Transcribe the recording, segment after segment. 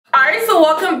So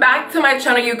welcome back to my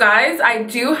channel, you guys. I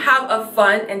do have a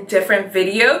fun and different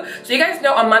video. So you guys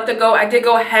know a month ago I did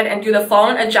go ahead and do the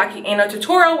following a Jackie Aino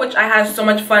tutorial, which I had so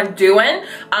much fun doing.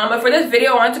 But for this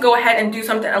video I wanted to go ahead and do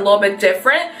something a little bit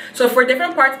different. So for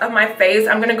different parts of my face,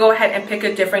 I'm gonna go ahead and pick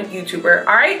a different YouTuber.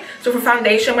 Alright, so for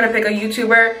foundation I'm gonna pick a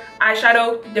YouTuber,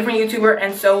 eyeshadow, different YouTuber,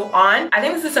 and so on. I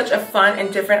think this is such a fun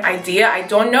and different idea. I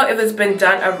don't know if it's been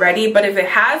done already, but if it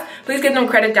has, please give them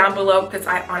credit down below because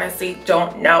I honestly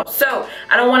don't know. So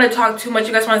I don't want to talk too much.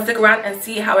 You guys want to stick around and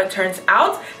see how it turns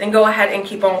out, then go ahead and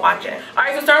keep on watching.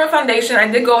 Alright, so starting with foundation, I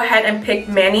did go ahead and pick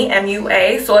Manny,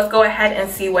 MUA. So let's go ahead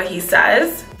and see what he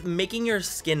says. Making your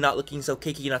skin not looking so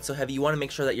cakey, not so heavy, you want to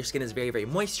make sure that your skin is very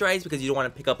moisturized because you don't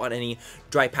want to pick up on any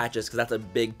dry patches, because that's a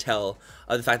big tell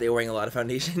of the fact that you're wearing a lot of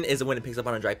foundation is when it picks up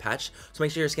on a dry patch. So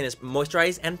make sure your skin is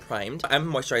moisturized and primed. I'm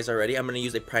moisturized already. I'm going to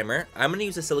use a primer. I'm going to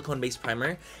use a silicone based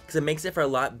primer because it makes it for a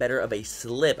lot better of a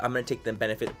slip. I'm going to take the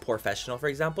Benefit Professional, for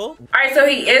example. Alright, so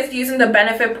he is using the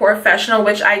Benefit Professional,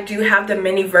 which I do have the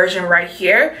mini version right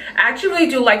here. I actually really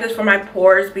do like this for my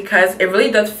pores because it really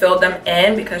does fill them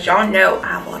in, because y'all know I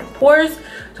have a lot of pores. So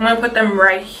I'm going to put them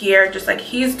right here just like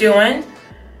he's doing,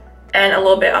 and a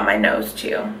little bit on my nose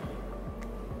too.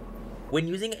 When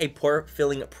using a pore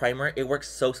filling primer, it works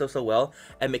so well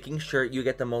at making sure you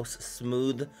get the most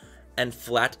smooth and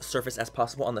flat surface as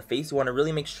possible on the face. You want to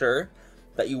really make sure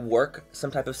that you work some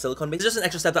type of silicone base. It's just an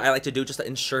extra step that I like to do just to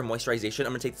ensure moisturization. I'm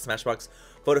going to take the Smashbox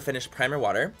Photo Finish Primer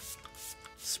Water,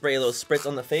 spray a little spritz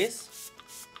on the face.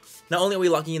 Not only are we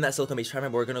locking in that silicone-based primer,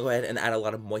 but we're going to go ahead and add a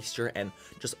lot of moisture and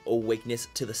just awakeness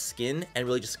to the skin and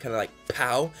really just kind of like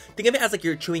pow. Think of it as like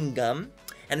you're chewing gum,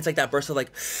 and it's like that burst of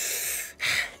like,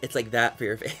 it's like that for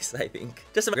your face, I think.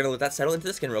 We're going to let that settle into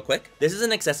the skin real quick. This is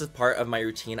an excessive part of my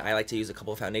routine. I like to use a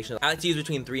couple of foundations. I like to use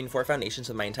between 3 and 4 foundations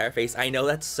with my entire face. I know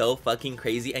that's so fucking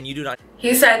crazy, and you do not.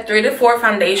 He said 3 to 4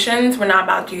 foundations. We're not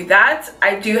about to do that.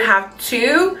 I do have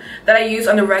 2 that I use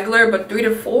on the regular, but 3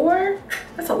 to 4?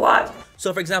 That's a lot.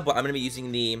 So for example, I'm going to be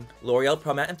using the L'Oreal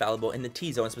Pro Matte Infallible in the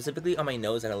T-zone, specifically on my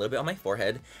nose and a little bit on my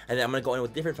forehead. And then I'm going to go in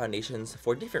with different foundations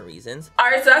for different reasons.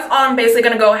 Alright, so that's all I'm basically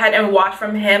going to go ahead and watch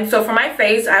from him. So for my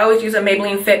face, I always use a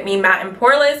Maybelline Fit Me Matte and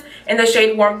Poreless in the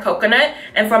shade Warm Coconut.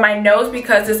 And for my nose,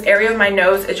 because this area of my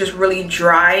nose is just really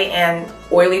dry and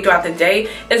oily throughout the day.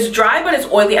 It's dry, but it's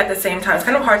oily at the same time. It's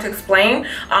kind of hard to explain.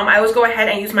 I always go ahead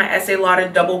and use my Estee Lauder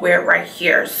Double Wear right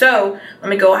here. So let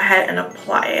me go ahead and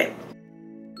apply it.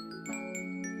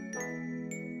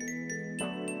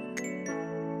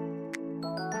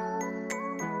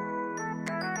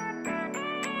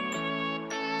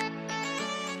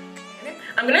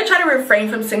 I'm gonna try to refrain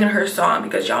from singing her song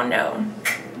because y'all know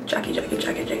Jackie.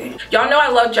 Y'all know I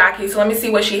love Jackie, so let me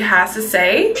see what she has to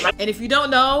say. And if you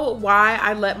don't know why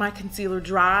I let my concealer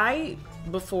dry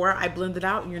before I blend it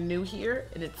out and you're new here,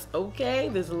 and it's okay,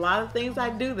 there's a lot of things I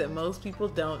do that most people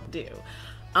don't do.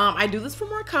 I do this for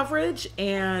more coverage,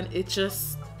 and it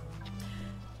just,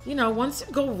 you know, once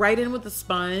you go right in with the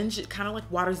sponge, it kind of like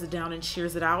waters it down and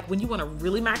shears it out. When you want to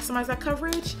really maximize that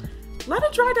coverage, let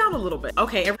it dry down a little bit.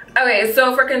 Okay,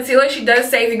 so for concealer, she does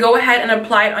say if you go ahead and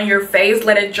apply it on your face,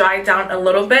 let it dry down a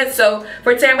little bit. So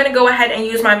for today, I'm going to go ahead and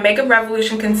use my Makeup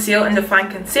Revolution Conceal and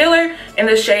Define Concealer in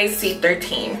the shade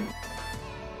C13.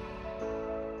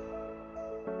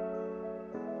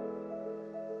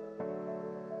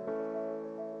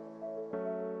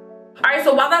 Alright,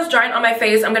 so while that's drying on my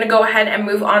face, I'm going to go ahead and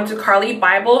move on to Carly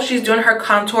Bible. She's doing her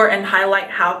contour and highlight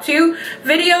how-to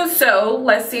video, so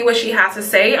let's see what she has to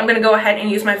say. I'm going to go ahead and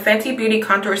use my Fenty Beauty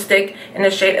contour stick in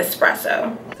the shade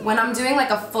Espresso. When I'm doing like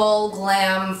a full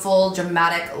glam, full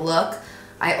dramatic look,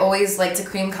 I always like to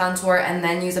cream contour and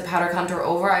then use a powder contour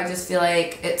over. I just feel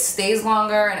like it stays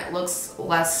longer and it looks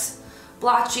less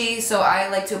blotchy, so I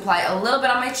like to apply a little bit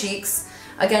on my cheeks.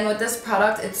 Again, with this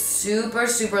product, it's super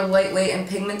lightweight and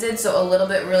pigmented, so a little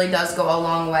bit really does go a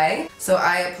long way. So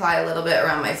I apply a little bit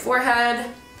around my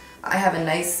forehead. I have a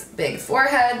nice big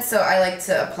forehead, so I like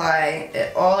to apply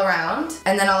it all around.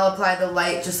 And then I'll apply the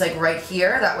light just like right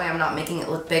here. That way I'm not making it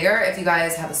look bigger. If you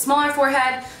guys have a smaller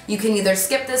forehead, you can either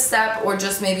skip this step or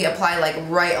just maybe apply like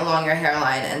right along your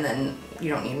hairline, and then you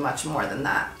don't need much more than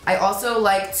that. I also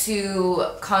like to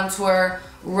contour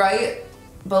right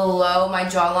below my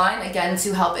jawline, again,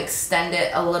 to help extend it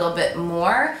a little bit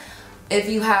more. If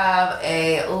you have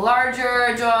a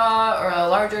larger jaw or a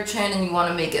larger chin and you want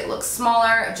to make it look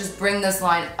smaller, just bring this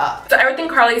line up. So everything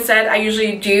Carly said I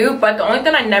usually do, but the only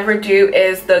thing I never do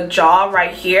is the jaw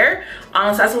right here.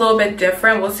 So that's a little bit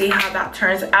different. We'll see how that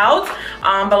turns out.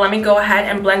 But let me go ahead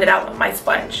and blend it out with my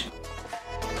sponge.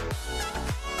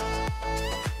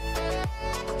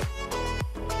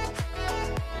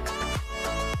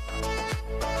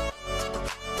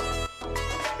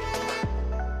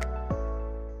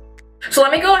 So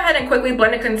let me go ahead and quickly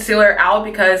blend the concealer out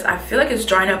because I feel like it's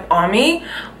drying up on me.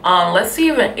 Let's see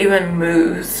if it even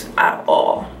moves at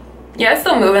all. Yeah, it's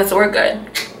still moving, so we're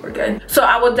good. We're good. So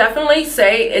I will definitely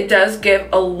say it does give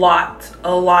a lot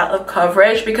of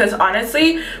coverage, because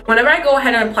honestly, whenever I go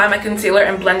ahead and apply my concealer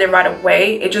and blend it right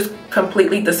away, it just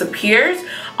completely disappears.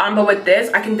 But with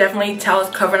this, I can definitely tell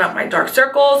it's covering up my dark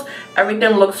circles.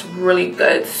 Everything looks really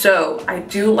good, so I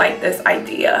do like this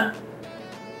idea.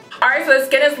 Alright, so the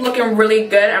skin is looking really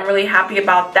good. I'm really happy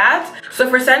about that. So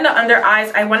for setting the under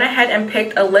eyes, I went ahead and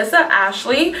picked Alyssa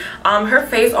Ashley. Her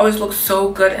face always looks so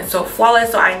good and so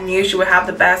flawless, so I knew she would have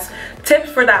the best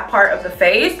tips for that part of the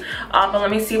face. But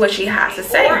let me see what she has to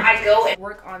say. Before I go and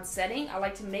work on setting, I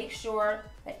like to make sure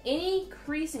that any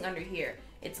creasing under here,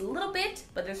 it's a little bit,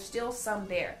 but there's still some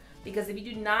there. Because if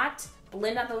you do not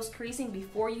blend out those creasing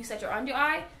before you set your under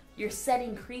eye, you're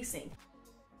setting creasing.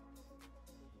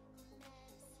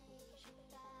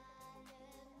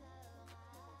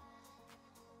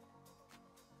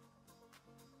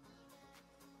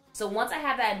 So once I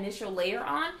have that initial layer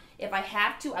on, if I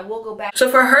have to, I will go back.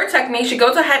 So for her technique, she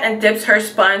goes ahead and dips her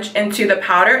sponge into the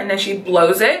powder and then she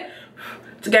blows it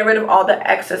to get rid of all the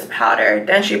excess powder.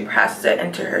 Then she presses it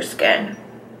into her skin.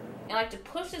 I like to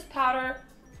push this powder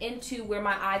into where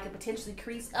my eye could potentially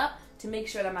crease up to make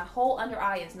sure that my whole under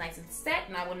eye is nice and set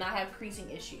and I will not have creasing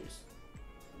issues.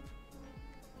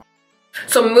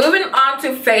 So moving on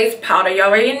to face powder, you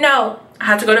already know I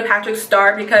had to go to Patrick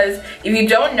Star, because if you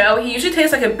don't know, he usually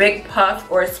takes like a big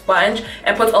puff or a sponge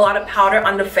and puts a lot of powder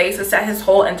on the face to set his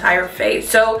whole entire face.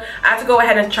 So I have to go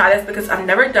ahead and try this because I've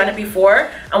never done it before.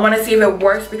 I want to see if it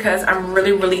works because I'm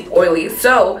really oily.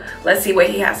 So let's see what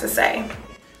he has to say.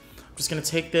 I'm just gonna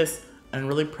take this and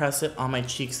really press it on my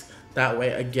cheeks. That way,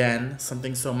 again,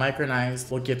 something so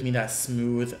micronized will give me that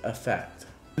smooth effect.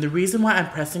 And the reason why I'm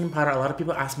pressing powder, a lot of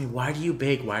people ask me, why do you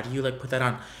bake? Why do you like put that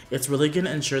on? It's really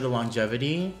gonna ensure the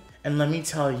longevity. And let me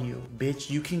tell you, bitch,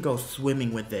 you can go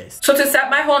swimming with this. So to set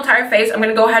my whole entire face, I'm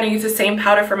gonna go ahead and use the same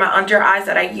powder for my under eyes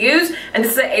that I use. And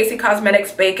this is the AC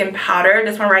Cosmetics Bacon Powder.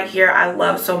 This one right here, I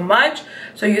love so much.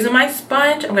 So using my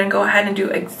sponge, I'm gonna go ahead and do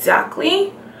exactly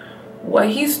what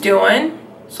he's doing.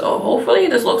 So hopefully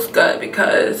this looks good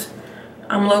because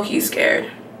I'm low-key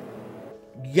scared.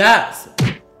 Yes!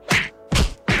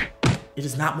 It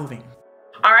is not moving.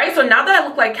 Alright, so now that I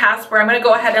look like Casper, I'm going to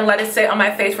go ahead and let it sit on my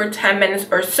face for 10 minutes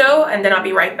or so, and then I'll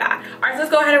be right back. Alright, so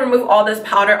let's go ahead and remove all this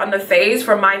powder on the face.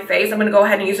 For my face, I'm going to go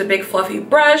ahead and use a big fluffy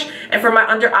brush, and for my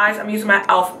under eyes, I'm using my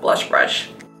e.l.f. blush brush.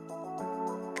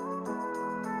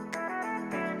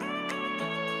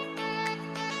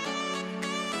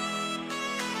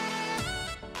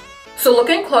 So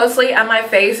looking closely at my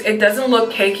face, it doesn't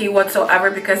look cakey whatsoever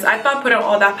because I thought putting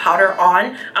all that powder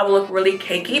on, I would look really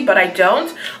cakey, but I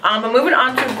don't. But moving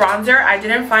on to bronzer, I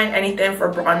didn't find anything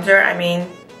for bronzer. I mean,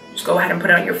 just go ahead and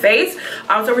put it on your face.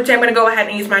 So for today, I'm going to go ahead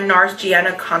and use my NARS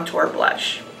Gianna Contour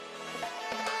Blush.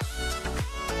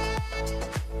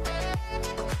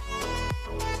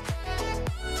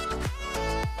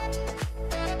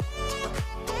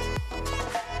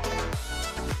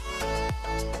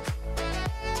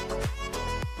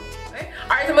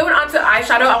 Alright, so moving on to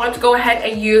eyeshadow, I wanted to go ahead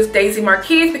and use Daisy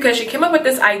Marquise because she came up with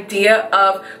this idea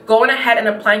of going ahead and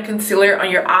applying concealer on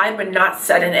your eye but not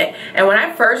setting it. And when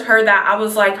I first heard that, I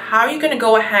was like, how are you going to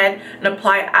go ahead and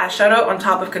apply eyeshadow on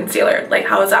top of concealer? Like,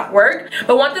 how does that work?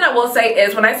 But one thing I will say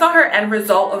is when I saw her end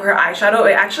result of her eyeshadow,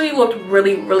 it actually looked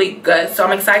really good. So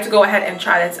I'm excited to go ahead and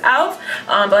try this out.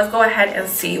 But let's go ahead and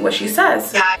see what she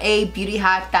says. A beauty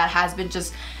hack that has been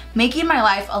just making my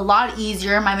life a lot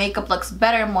easier. My makeup looks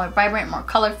better, more vibrant, more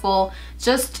colorful,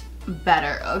 just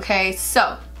better. Okay,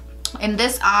 so in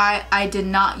this eye, I did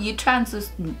not use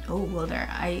translucent. Oh, well, there,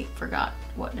 I forgot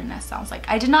what the nest sounds like.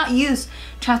 I did not use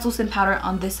translucent powder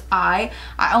on this eye.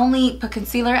 I only put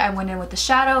concealer. I went in with the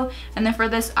shadow, and then for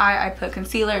this eye, I put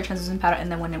concealer, translucent powder, and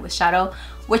then went in with shadow,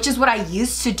 which is what I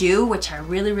used to do, which I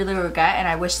really regret, and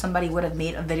I wish somebody would have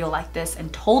made a video like this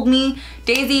and told me,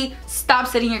 Daisy, stop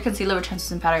setting your concealer with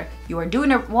translucent powder. You are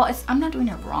doing it, well, I'm not doing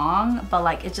it wrong, but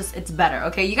like, it's better,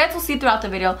 okay? You guys will see throughout the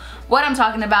video what I'm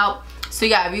talking about. So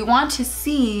yeah, if you want to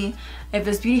see if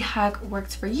this beauty hack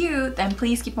works for you, then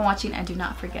please keep on watching and do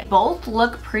not forget. Both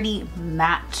look pretty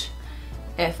matte,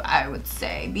 if I would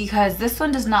say, because this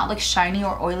one does not look shiny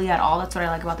or oily at all. That's what I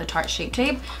like about the Tarte Shape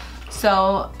Tape.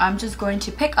 So I'm just going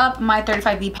to pick up my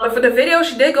 35B. But for the video,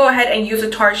 she did go ahead and use a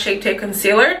Tarte Shape Tape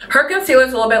concealer. Her concealer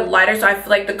is a little bit lighter, so I feel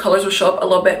like the colors will show up a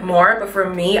little bit more. But for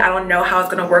me, I don't know how it's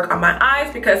going to work on my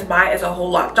eyes because mine is a whole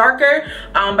lot darker.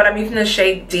 But I'm using the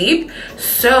shade Deep.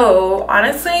 So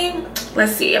honestly,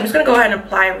 let's see. I'm just going to go ahead and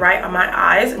apply it right on my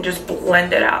eyes and just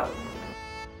blend it out.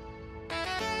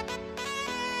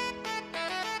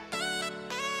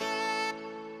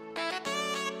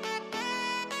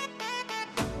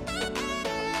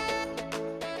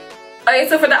 Okay,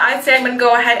 so for the eyes today, I'm going to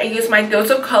go ahead and use my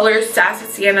Dose of Colors Sassy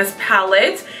Sienna's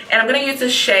palette. And I'm going to use the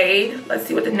shade, let's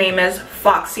see what the name is,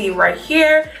 Foxy right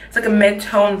here. It's like a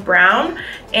mid-tone brown.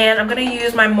 And I'm going to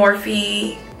use my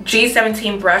Morphe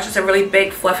G17 brush. It's a really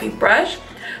big fluffy brush.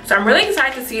 So I'm really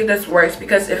excited to see if this works,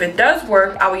 because if it does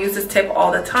work, I will use this tip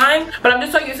all the time. But I'm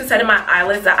just so used to setting my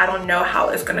eyelids that I don't know how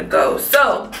it's going to go.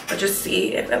 So let's just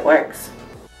see if it works.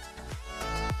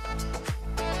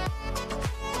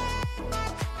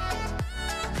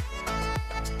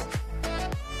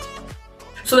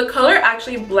 So the color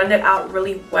actually blended out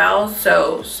really well,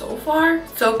 so far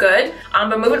so good.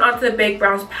 But moving on to the Big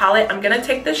Browns palette, I'm gonna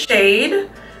take the shade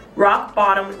Rock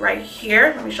Bottom right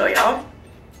here. Let me show y'all.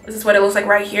 This is what it looks like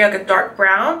right here, like a dark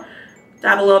brown.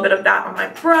 Dab a little bit of that on my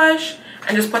brush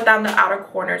and just put that in the outer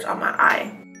corners of my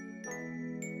eye.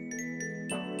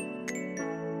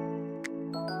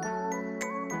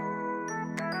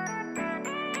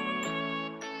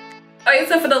 Okay,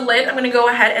 so for the lid, I'm going to go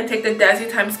ahead and take the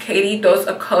Desi x Katie Dose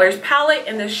of Colors palette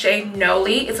in the shade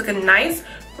Noli. It's like a nice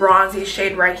bronzy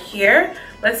shade right here.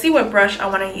 Let's see what brush I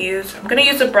want to use. I'm going to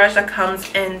use the brush that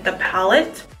comes in the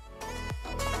palette.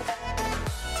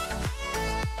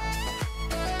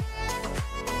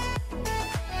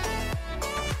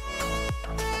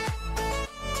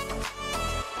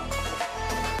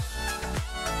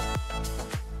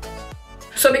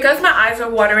 So because my eyes are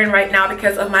watering right now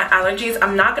because of my allergies,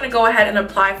 I'm not going to go ahead and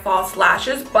apply false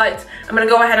lashes, but I'm going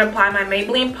to go ahead and apply my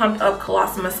Maybelline Pumped Up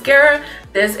Colossal Mascara.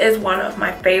 This is one of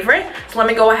my favorite. So let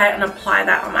me go ahead and apply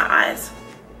that on my eyes.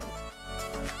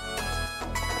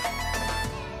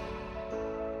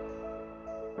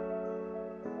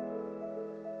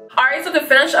 Alright, so to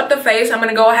finish up the face, I'm going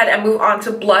to go ahead and move on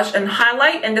to blush and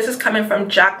highlight, and this is coming from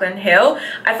Jaclyn Hill.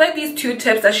 I feel like these two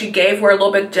tips that she gave were a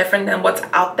little bit different than what's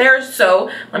out there,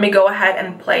 so let me go ahead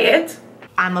and play it.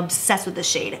 I'm obsessed with this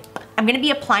shade. I'm gonna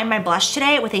be applying my blush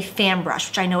today with a fan brush,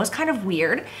 which I know is kind of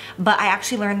weird, but I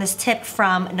actually learned this tip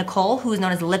from Nicole, who is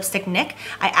known as Lipstick Nick.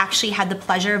 I actually had the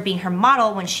pleasure of being her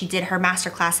model when she did her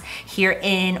masterclass here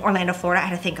in Orlando, Florida. I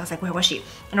had to think, I was like, where was she?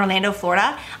 In Orlando,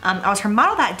 Florida. I was her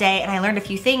model that day, and I learned a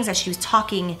few things as she was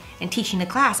talking and teaching the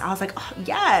class. I was like, oh,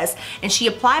 yes. And she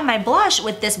applied my blush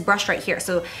with this brush right here.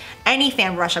 So any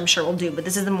fan brush I'm sure will do, but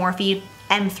this is the Morphe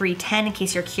M310 in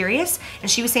case you're curious. And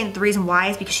she was saying that the reason why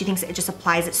is because she thinks it just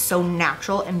applies it so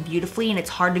natural and beautifully, and it's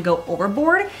hard to go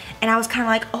overboard. And I was kind of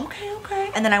like, okay.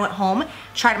 And then I went home,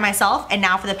 tried it myself, and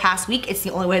now for the past week, it's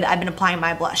the only way that I've been applying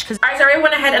my blush. Alright, so I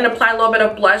went ahead and applied a little bit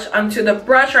of blush onto the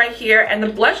brush right here, and the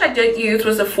blush I did use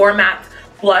was the Format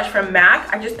blush from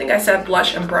MAC. I just think I said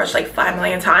blush and brush like 5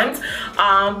 million times.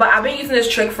 But I've been using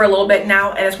this trick for a little bit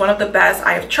now, and it's one of the best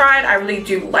I have tried. I really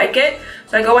do like it.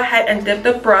 So I go ahead and dip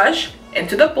the brush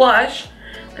into the blush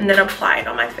and then apply it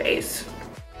on my face.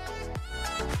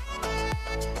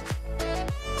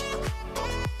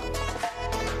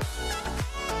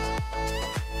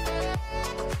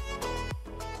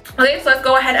 Okay, so let's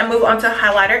go ahead and move on to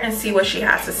highlighter and see what she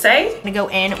has to say. I'm gonna go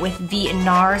in with the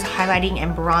NARS highlighting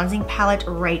and bronzing palette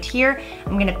right here.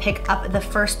 I'm gonna pick up the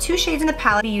first 2 shades in the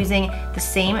palette, using the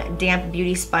same damp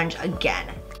beauty sponge again.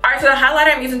 Alright, so the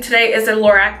highlighter I'm using today is the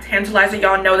Lorac Tantalizer.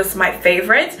 Y'all know this is my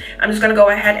favorite. I'm just gonna go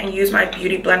ahead and use my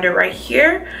beauty blender right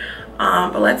here.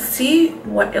 But let's see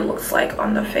what it looks like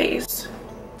on the face.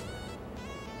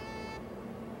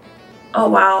 Oh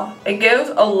wow, it gives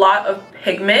a lot of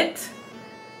pigment.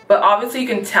 But obviously you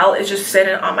can tell it's just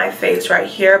sitting on my face right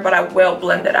here, but I will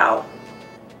blend it out.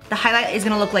 The highlight is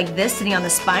gonna look like this sitting on the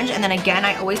sponge, and then again,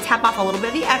 I always tap off a little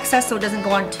bit of the excess so it doesn't go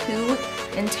on too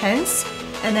intense.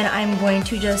 And then I'm going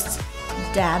to just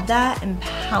dab that and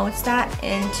pounce that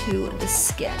into the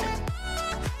skin.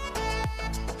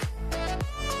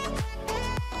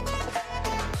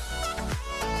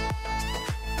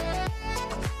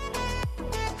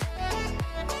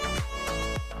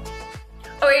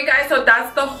 Okay guys, so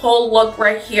that's the whole look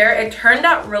right here. It turned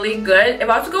out really good. If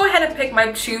I was to go ahead and pick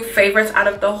my 2 favorites out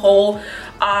of the whole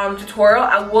tutorial,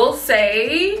 I will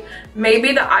say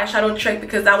maybe the eyeshadow trick,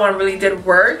 because that one really did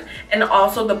work, and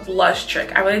also the blush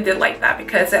trick. I really did like that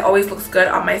because it always looks good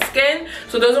on my skin.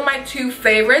 So those are my 2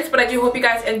 favorites, but I do hope you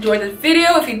guys enjoyed this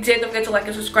video. If you did, don't forget to like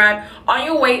and subscribe on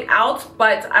your way out.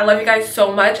 But I love you guys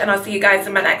so much, and I'll see you guys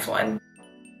in my next one.